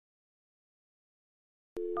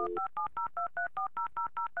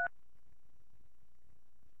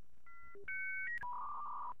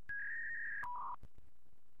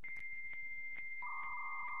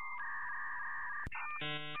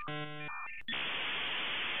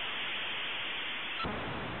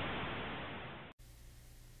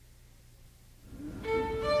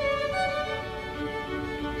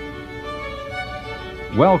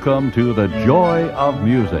Welcome to the Joy of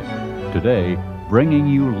Music. Today, bringing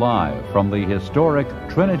you live from the historic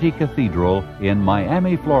Trinity Cathedral in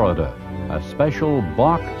Miami, Florida, a special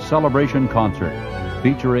Bach Celebration Concert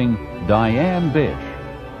featuring Diane Bish,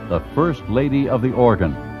 the First Lady of the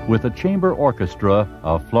Organ, with the Chamber Orchestra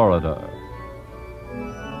of Florida.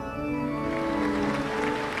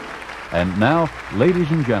 And now,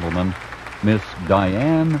 ladies and gentlemen, Miss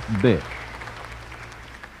Diane Bish.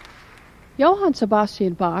 Johann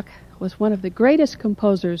Sebastian Bach was one of the greatest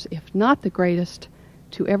composers, if not the greatest,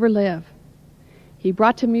 to ever live. He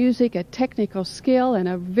brought to music a technical skill and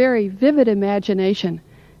a very vivid imagination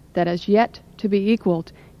that has yet to be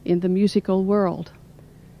equaled in the musical world.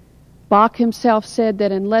 Bach himself said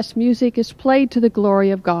that unless music is played to the glory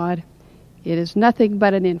of God, it is nothing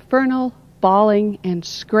but an infernal bawling and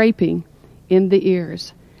scraping in the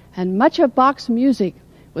ears. And much of Bach's music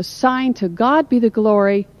was signed to God be the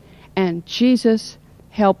glory and Jesus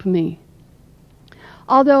help me.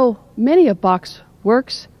 Although many of Bach's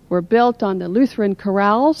works were built on the Lutheran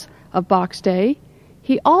chorales of Bach's day,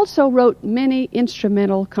 he also wrote many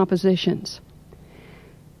instrumental compositions.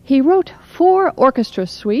 He wrote 4 orchestra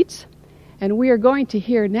suites, and we are going to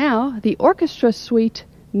hear now the Orchestra Suite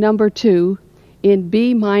No. 2 in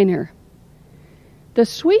B minor. The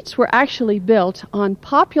suites were actually built on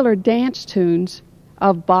popular dance tunes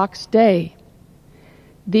of Bach's day.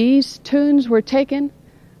 These tunes were taken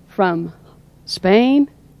from Spain,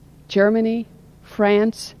 Germany,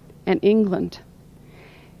 France, and England.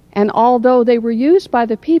 And although they were used by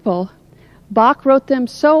the people, Bach wrote them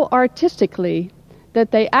so artistically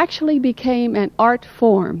that they actually became an art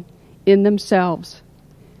form in themselves.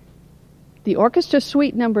 The Orchestra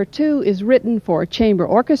Suite No. 2 is written for chamber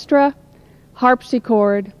orchestra,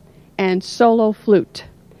 harpsichord, and solo flute.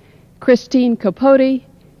 Christine Capote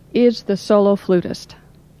is the solo flutist.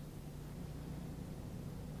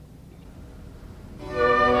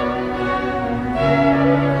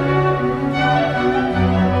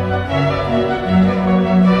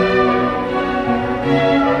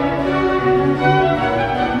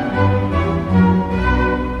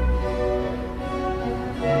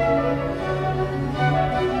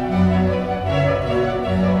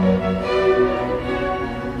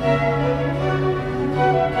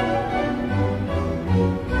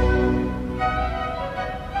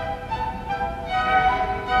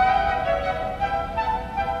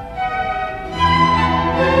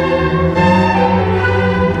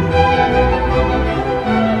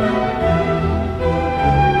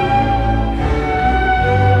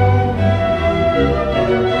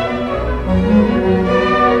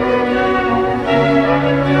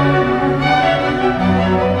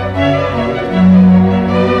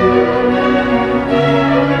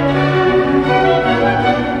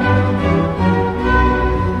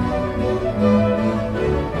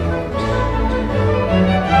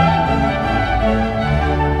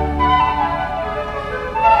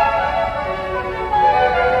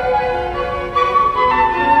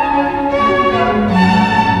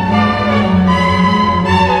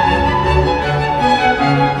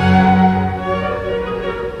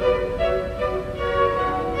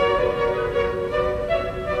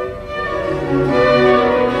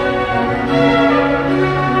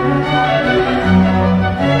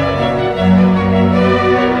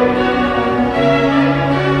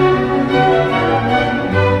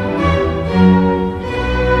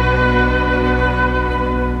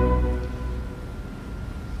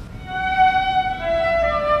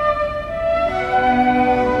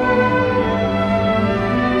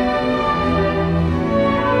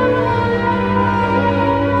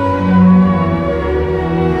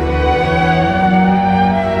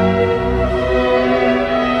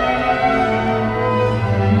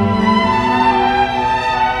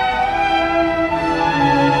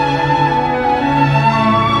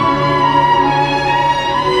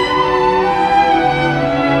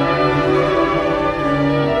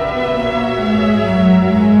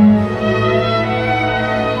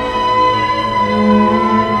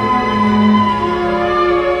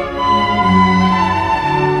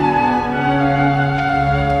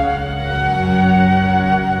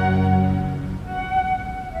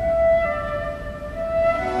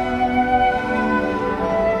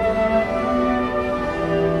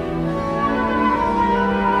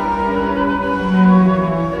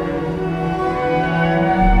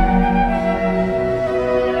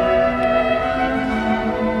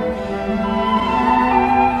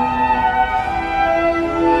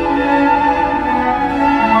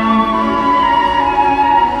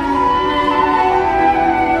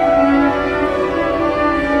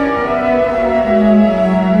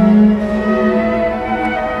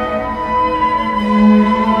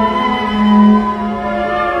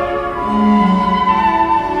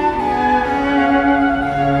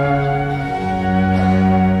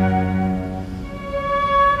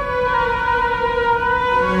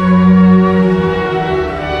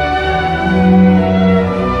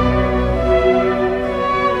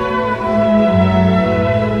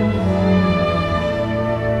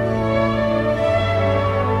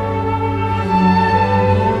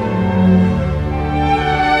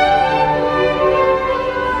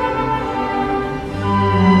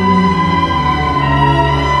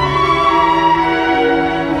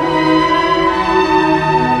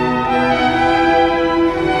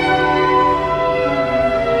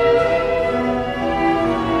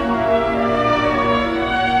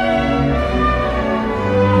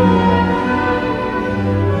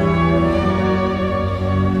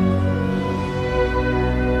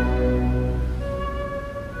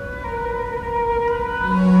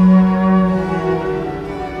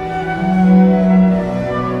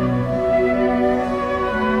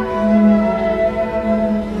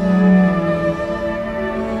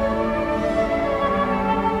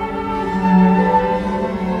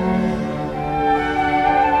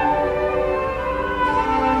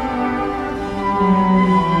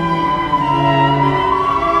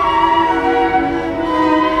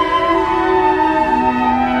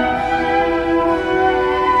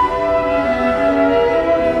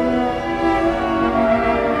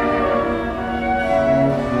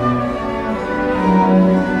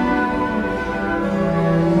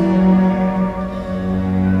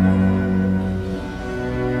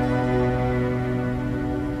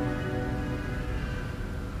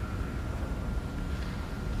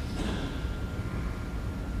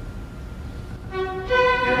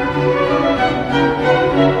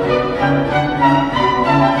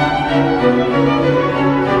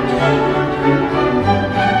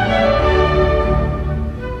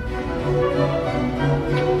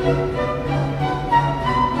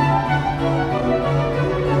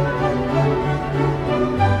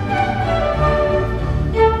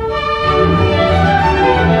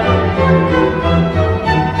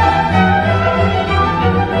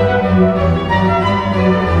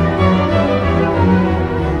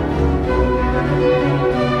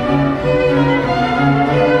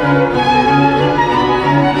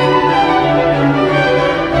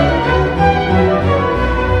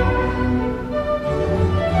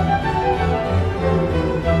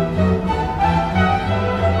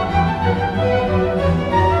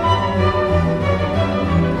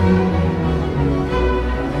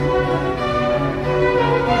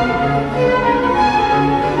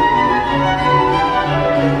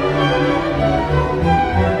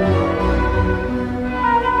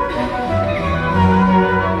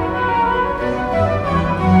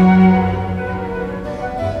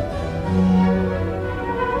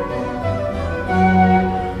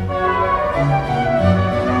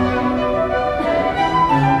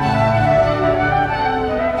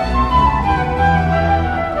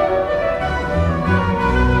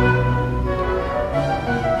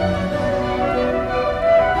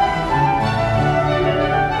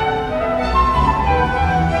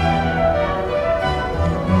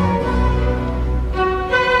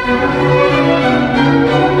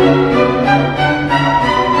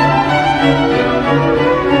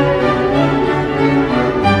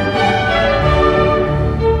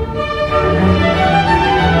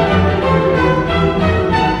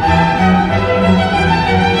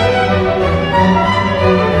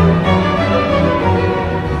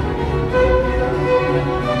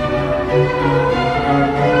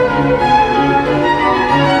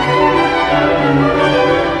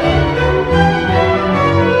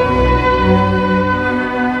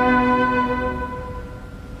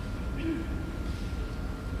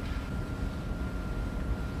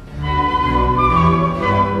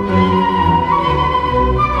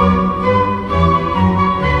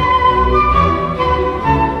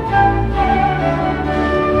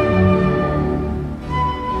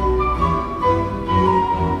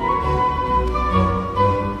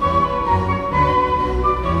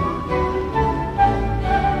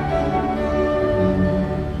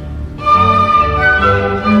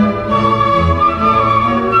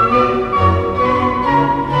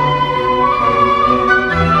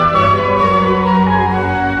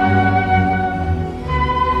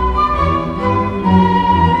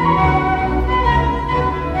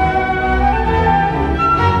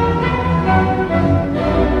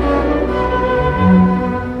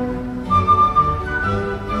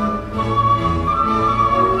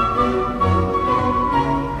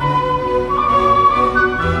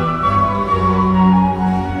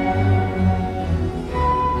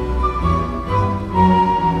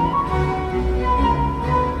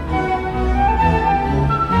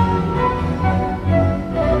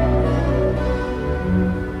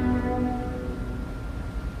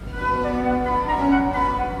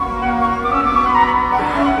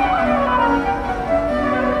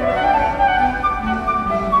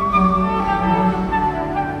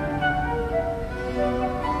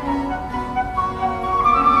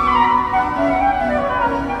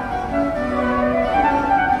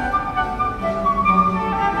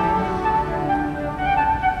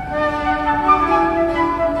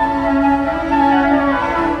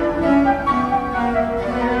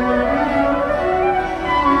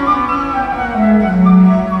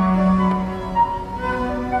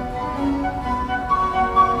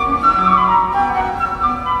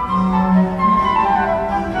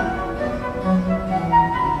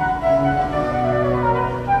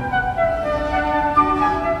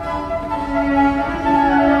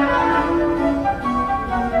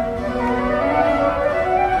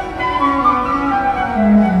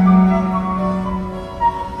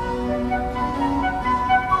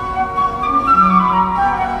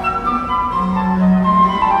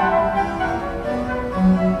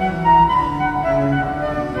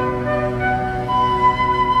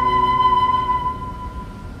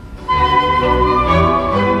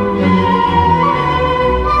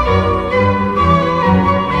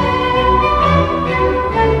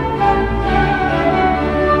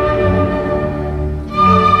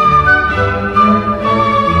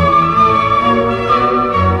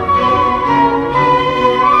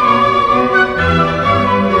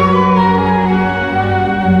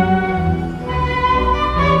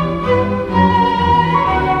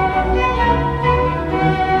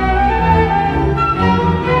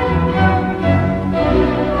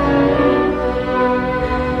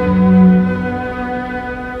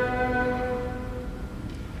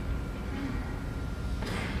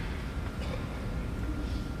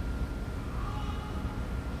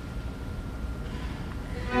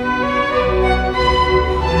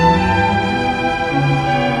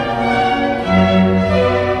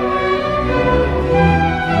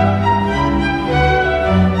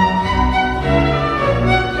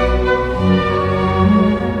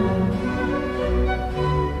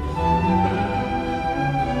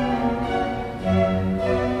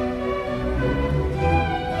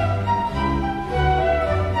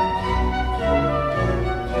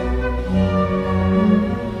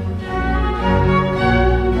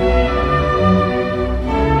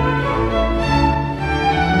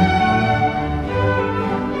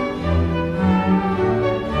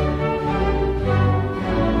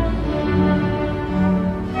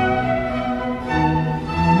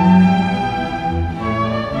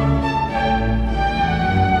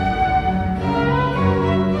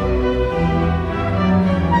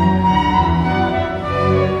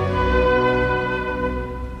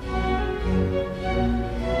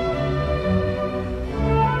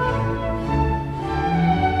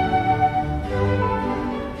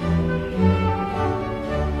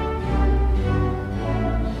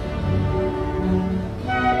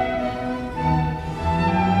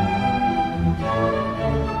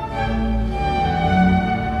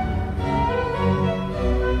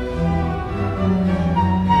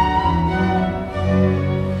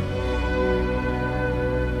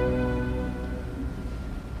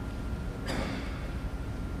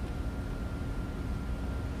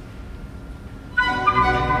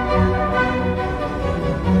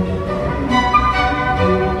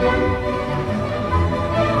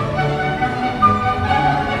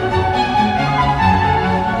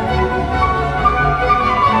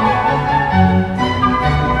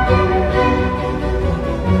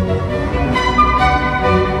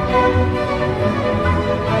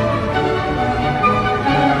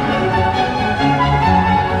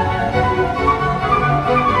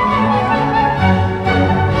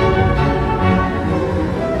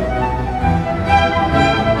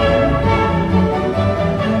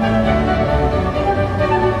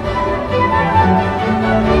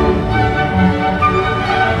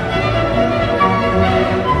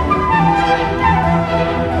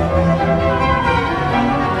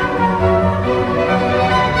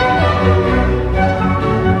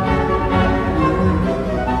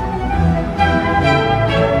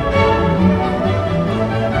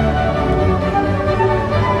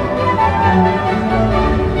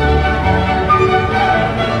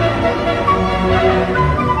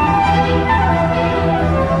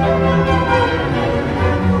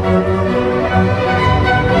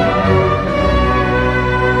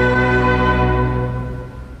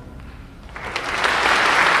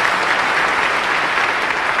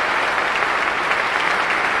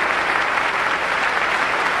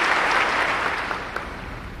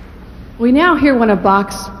 hear one of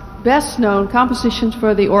Bach's best-known compositions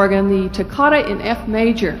for the organ, the Toccata in F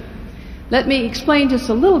major. Let me explain just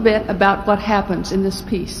a little bit about what happens in this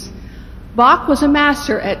piece. Bach was a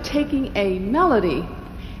master at taking a melody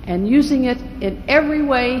and using it in every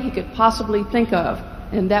way he could possibly think of,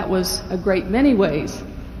 and that was a great many ways.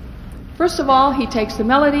 First of all, he takes the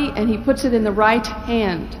melody and he puts it in the right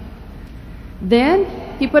hand.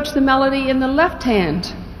 Then he puts the melody in the left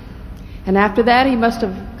hand. And after that, he must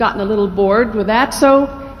have gotten a little bored with that,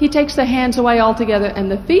 so he takes the hands away altogether,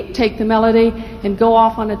 and the feet take the melody and go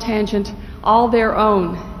off on a tangent all their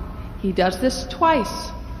own. He does this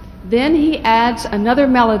twice. Then he adds another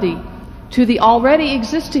melody to the already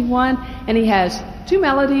existing one, and he has two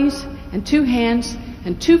melodies and two hands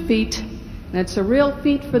and 2 feet, and it's a real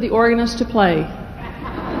feat for the organist to play.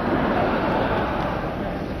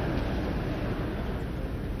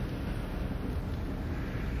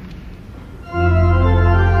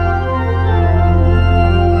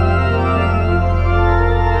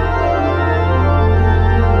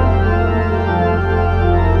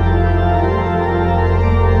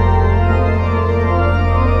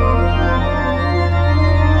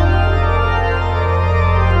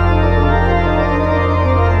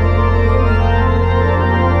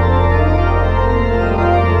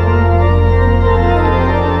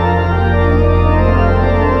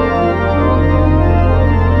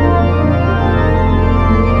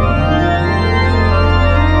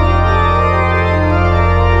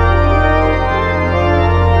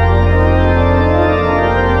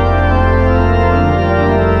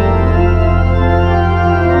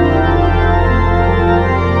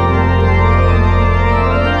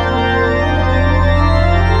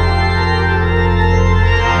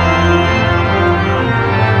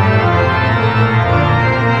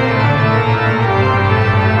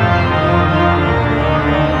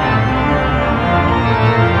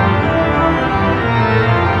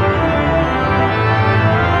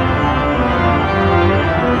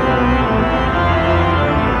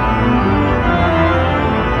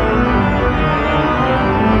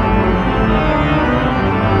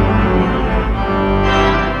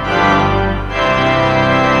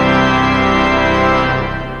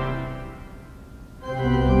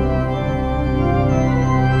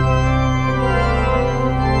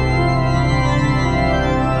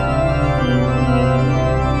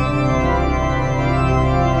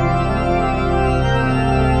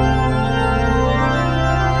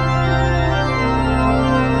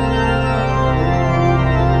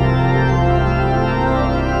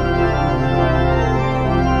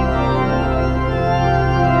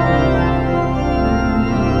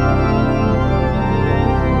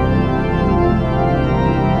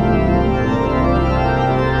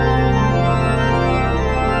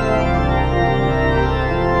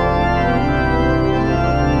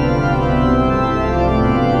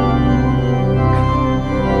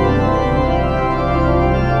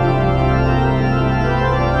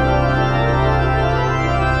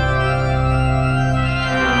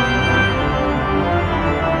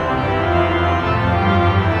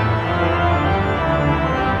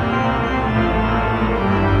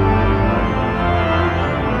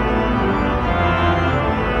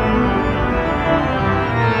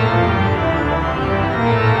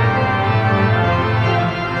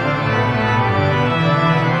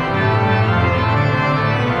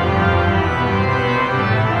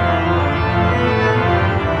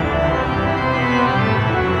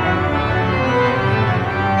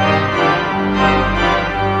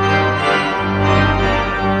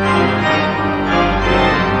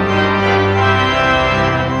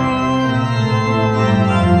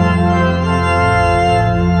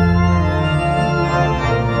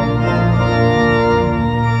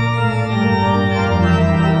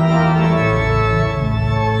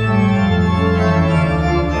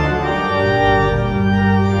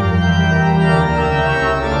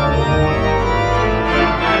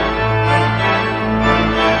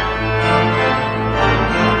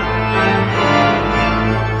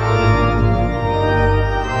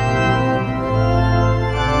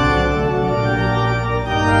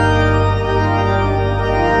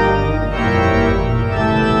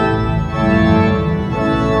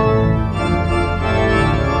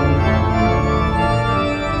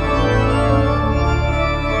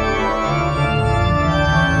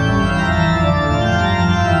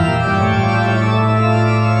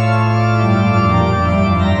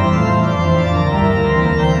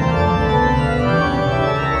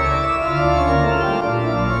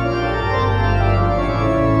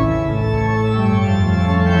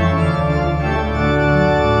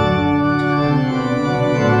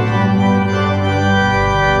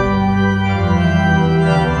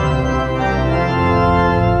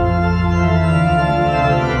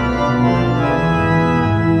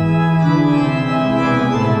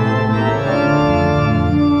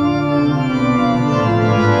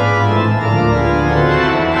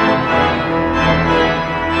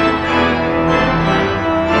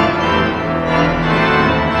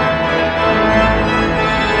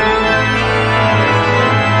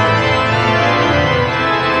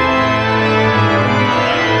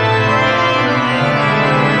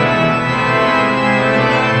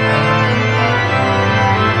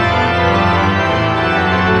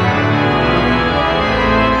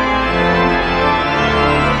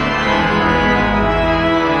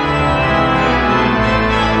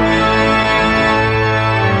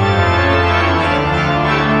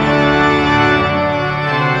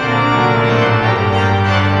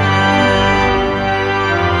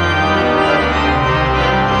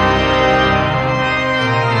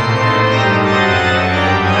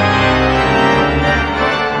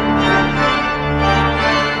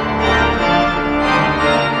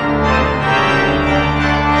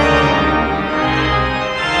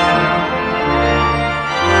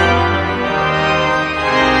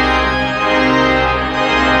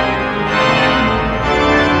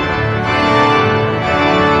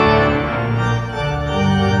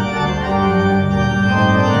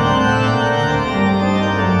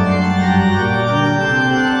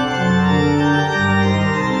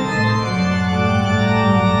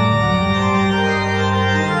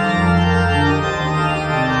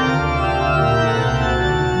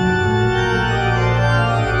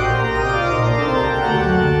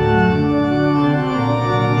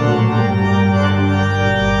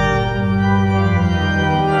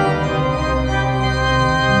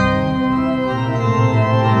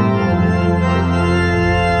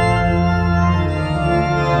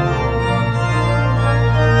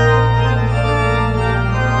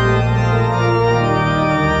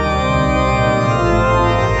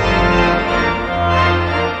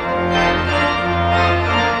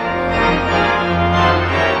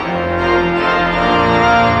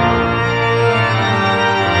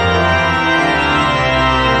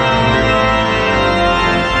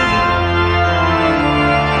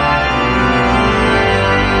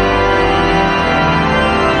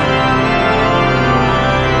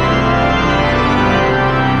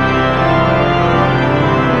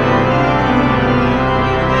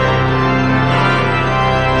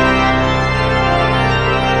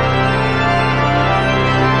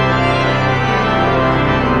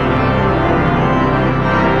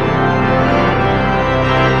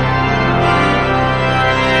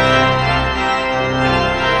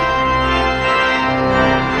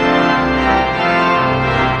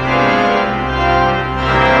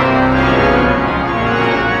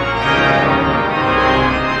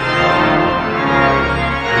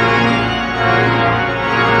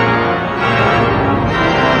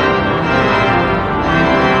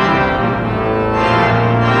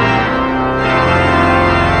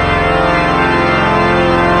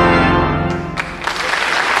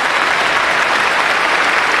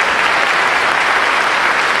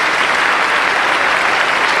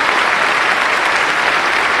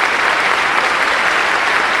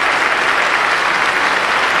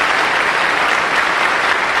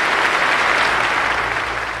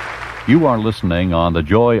 You are listening on The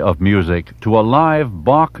Joy of Music to a live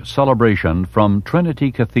Bach celebration from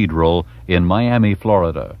Trinity Cathedral in Miami,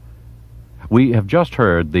 Florida. We have just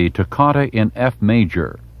heard the Toccata in F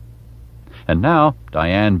major. And now,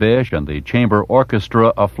 Diane Bish and the Chamber Orchestra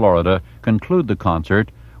of Florida conclude the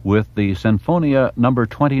concert with the Sinfonia No.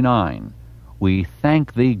 29, We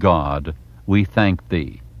Thank Thee, God, We Thank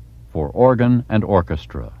Thee, for organ and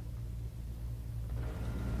orchestra.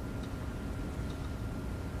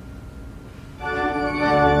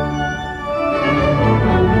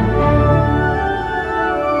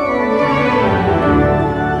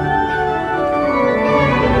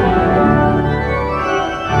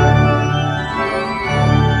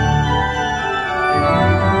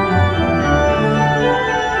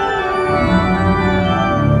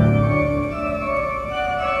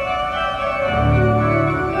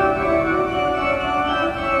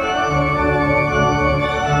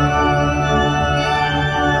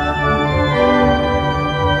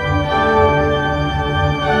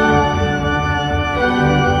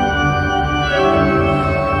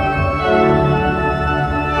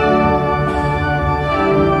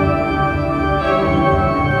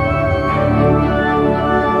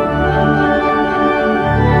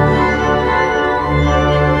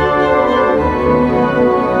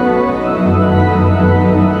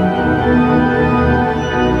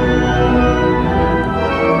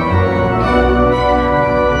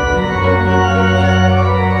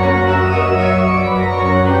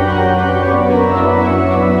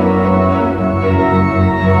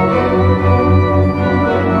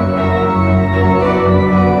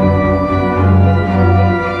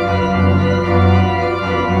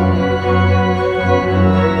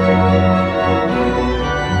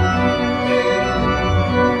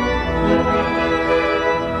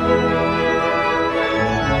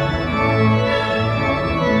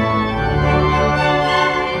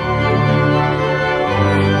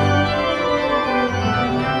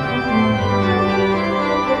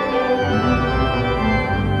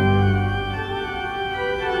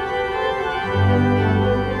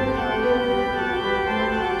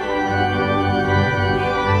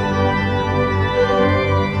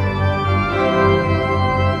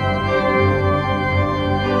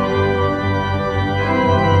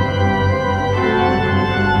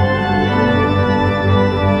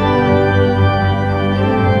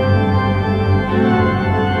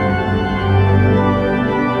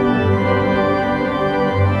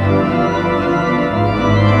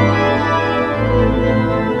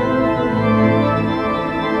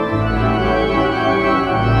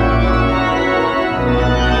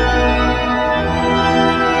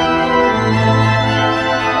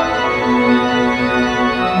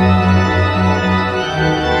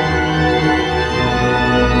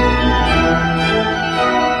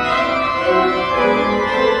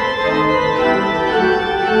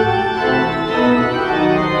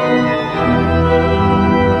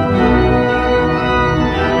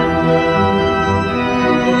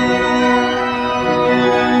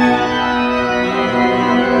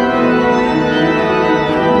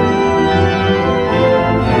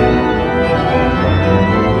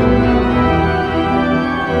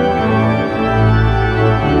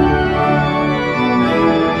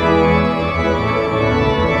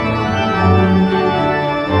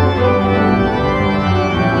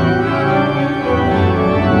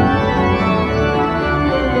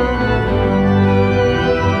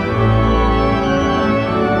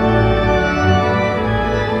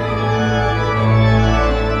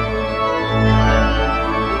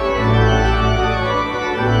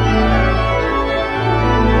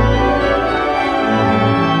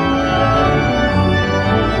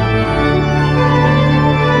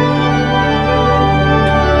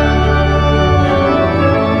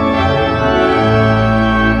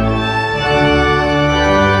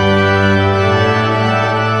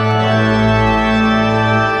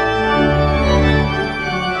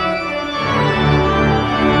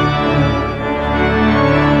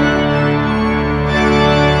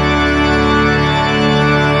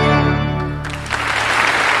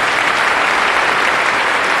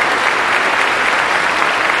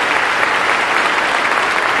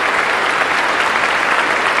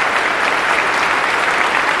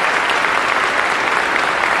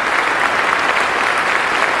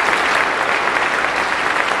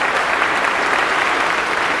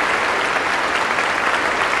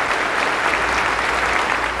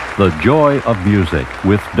 The Joy of Music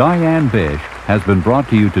with Diane Bish has been brought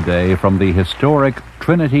to you today from the historic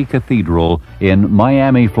Trinity Cathedral in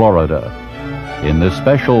Miami, Florida. In this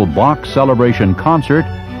special Bach Celebration Concert,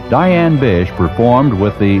 Diane Bish performed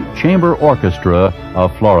with the Chamber Orchestra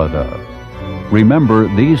of Florida. Remember,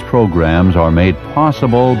 these programs are made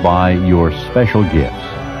possible by your special gifts.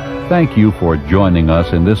 Thank you for joining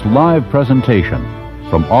us in this live presentation.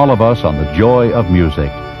 From all of us on The Joy of Music,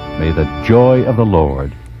 may the joy of the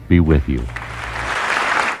Lord be with you.